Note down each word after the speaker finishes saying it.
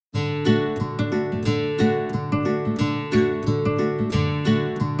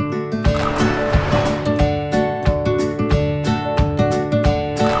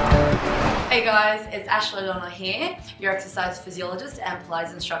it's Ashley Donna here, your exercise physiologist and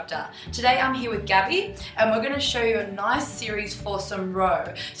Pilates instructor. Today I'm here with Gabby and we're going to show you a nice series for some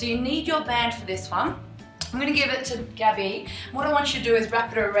row. So you need your band for this one. I'm going to give it to Gabby. What I want you to do is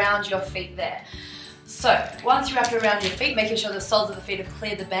wrap it around your feet there. So once you wrap it around your feet, making sure the soles of the feet have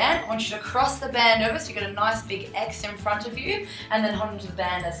cleared the band, I want you to cross the band over so you get a nice big X in front of you and then hold onto the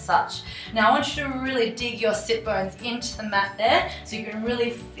band as such. Now I want you to really dig your sit bones into the mat there so you can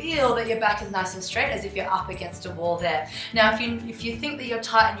really feel that your back is nice and straight as if you're up against a wall there. Now if you think that you're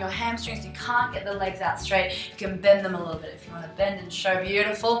tight in your hamstrings, you can't get the legs out straight, you can bend them a little bit if you want to bend and show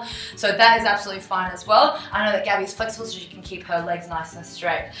beautiful. So that is absolutely fine as well. I know that Gabby's flexible so she can keep her legs nice and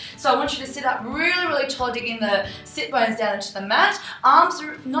straight. So I want you to sit up really tall, digging the sit bones down into the mat. Arms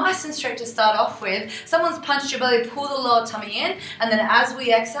are nice and straight to start off with. Someone's punched your belly, pull the lower tummy in, and then as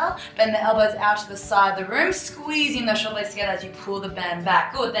we exhale, bend the elbows out to the side of the room, squeezing those shoulder blades together as you pull the band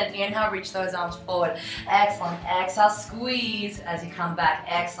back. Good, then inhale, reach those arms forward. Excellent, exhale, squeeze as you come back.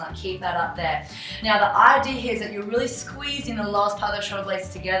 Excellent, keep that up there. Now the idea here is that you're really squeezing the lowest part of the shoulder blades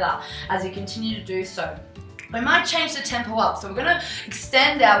together as you continue to do so. We might change the tempo up, so we're going to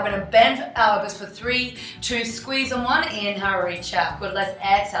extend out, we're going to bend our elbows for 3, 2, squeeze on 1, inhale, reach out. Good, let's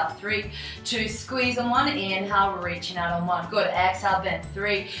exhale, 3, 2, squeeze on 1, inhale, we're reaching out on 1. Good, exhale, bend,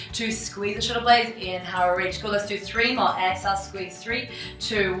 3, 2, squeeze the shoulder blades, inhale, reach. Good, let's do 3 more, exhale, squeeze, 3,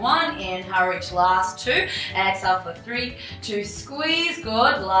 2, 1, inhale, reach, last 2, exhale for 3, 2, squeeze, good,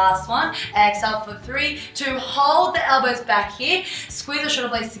 last 1, exhale for 3, 2, hold the elbows back here, squeeze the shoulder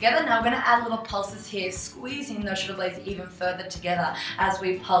blades together. Now we're going to add little pulses here, squeezing those shoulder blades even further together as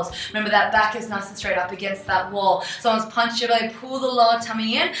we pulse. Remember that back is nice and straight up against that wall. Someone's punched your belly, pull the lower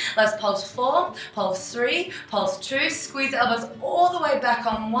tummy in. Let's pulse 4, pulse 3, pulse 2, squeeze the elbows all the way back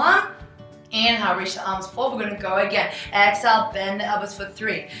on 1. Inhale, reach the arms forward. We're going to go again. Exhale, bend the elbows for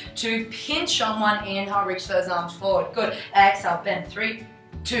 3, 2, pinch on 1. Inhale, reach those arms forward. Good. Exhale, bend 3,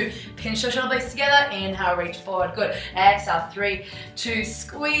 2, pinch your shoulder blades together, inhale, reach forward, good. Exhale, 3, 2,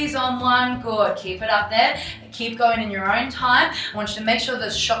 squeeze on 1, good. Keep it up there. Keep going in your own time. I want you to make sure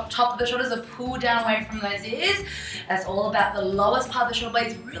the top of the shoulders are pulled down away from those ears. That's all about the lowest part of the shoulder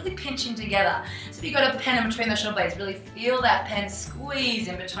blades really pinching together. So if you've got a pen in between the shoulder blades, really feel that pen squeeze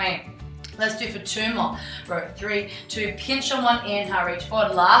in between. Let's do for 2 more. Row 3, 2, pinch on 1, inhale, reach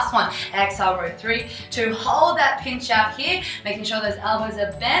forward. Last one. Exhale, row 3, 2, hold that pinch out here, making sure those elbows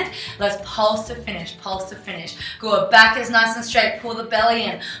are bent. Let's pulse to finish, pulse to finish. Good, back is nice and straight, pull the belly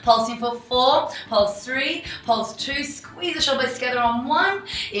in. Pulsing for 4, pulse 3, pulse 2, squeeze the shoulder blades together on 1.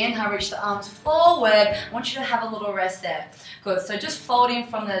 Inhale, reach the arms forward. I want you to have a little rest there. Good, so just folding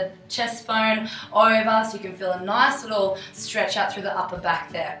from the chest bone over so you can feel a nice little stretch out through the upper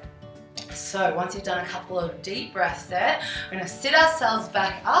back there. So once you've done a couple of deep breaths there, we're going to sit ourselves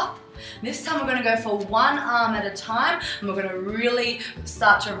back up. This time we're going to go for one arm at a time and we're going to really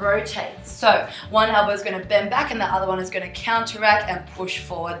start to rotate. So one elbow is going to bend back and the other one is going to counteract and push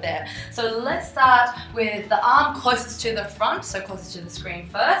forward there. So let's start with the arm closest to the front, so closest to the screen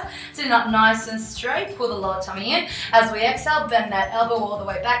first. Sitting up nice and straight, pull the lower tummy in. As we exhale, bend that elbow all the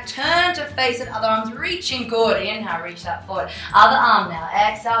way back, turn to face it, other arm's reaching, good. Inhale, reach that forward. Other arm now,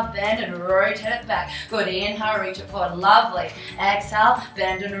 exhale, bend and rotate it back. Good, inhale, reach it forward, lovely. Exhale,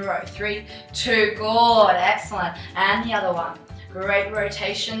 bend and rotate. 3, 2, good, excellent. And the other one. Great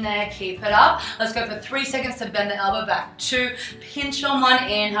rotation there, keep it up. Let's go for 3 seconds to bend the elbow back. 2, pinch on 1,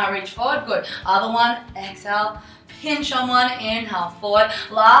 inhale, reach forward, good. Other one, exhale, pinch on 1, inhale, forward.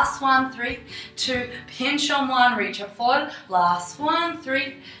 Last one, 3, 2, pinch on 1, reach it forward. Last one,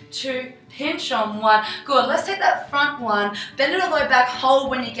 3, 2, pinch on 1. Good, let's take that front one, bend it all the way back, hold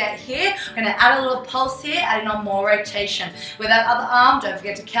when you get here. We're going to add a little pulse here, adding on more rotation. With that other arm, don't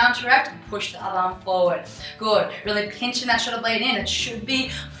forget to counteract and push the other arm forward. Good, really pinching that shoulder blade in. It should be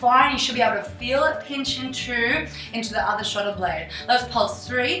fine, you should be able to feel it pinch into the other shoulder blade. Let's pulse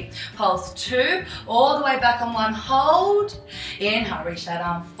 3, pulse 2, all the way back on 1, hold. Inhale, reach that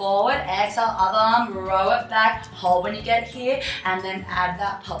arm forward, exhale, other arm, row it back, hold when you get here, and then add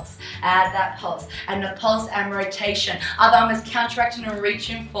that pulse. Add that pulse, and the pulse and rotation. Other arm is counteracting and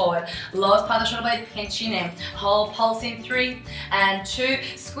reaching forward. Lowest part of the shoulder blade pinching in. Hold, pulsing 3 and 2.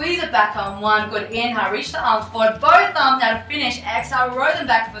 Squeeze it back on 1. Good. Inhale, reach the arms forward. Both arms now to finish. Exhale, row them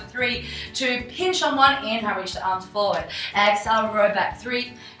back for 3, 2. Pinch on 1. Inhale, reach the arms forward. Exhale, row back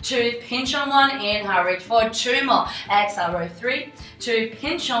 3, 2. Pinch on 1. Inhale, reach forward. 2 more. more. Exhale, row 3, 2,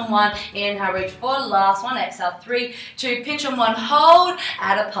 pinch on 1, inhale, reach forward, last one, exhale, 3, 2, pinch on 1, hold,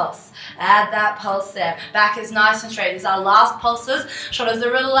 add a pulse. Add that pulse there. Back is nice and straight. These are our last pulses. Shoulders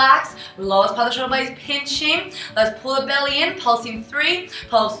are relaxed. Lowest part of the shoulder blades pinching. Let's pull the belly in. Pulsing 3,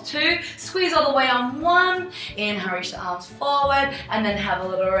 pulse 2. Squeeze all the way on 1. Inhale, reach the arms forward, and then have a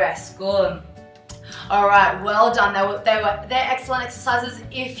little rest. Good. Alright, well done. They're excellent exercises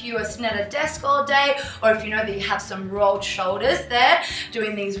if you are sitting at a desk all day, or if you know that you have some rolled shoulders there.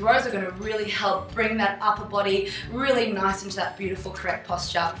 Doing these rows are going to really help bring that upper body really nice into that beautiful correct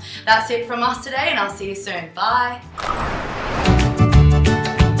posture. That's it from us today, and I'll see you soon. Bye.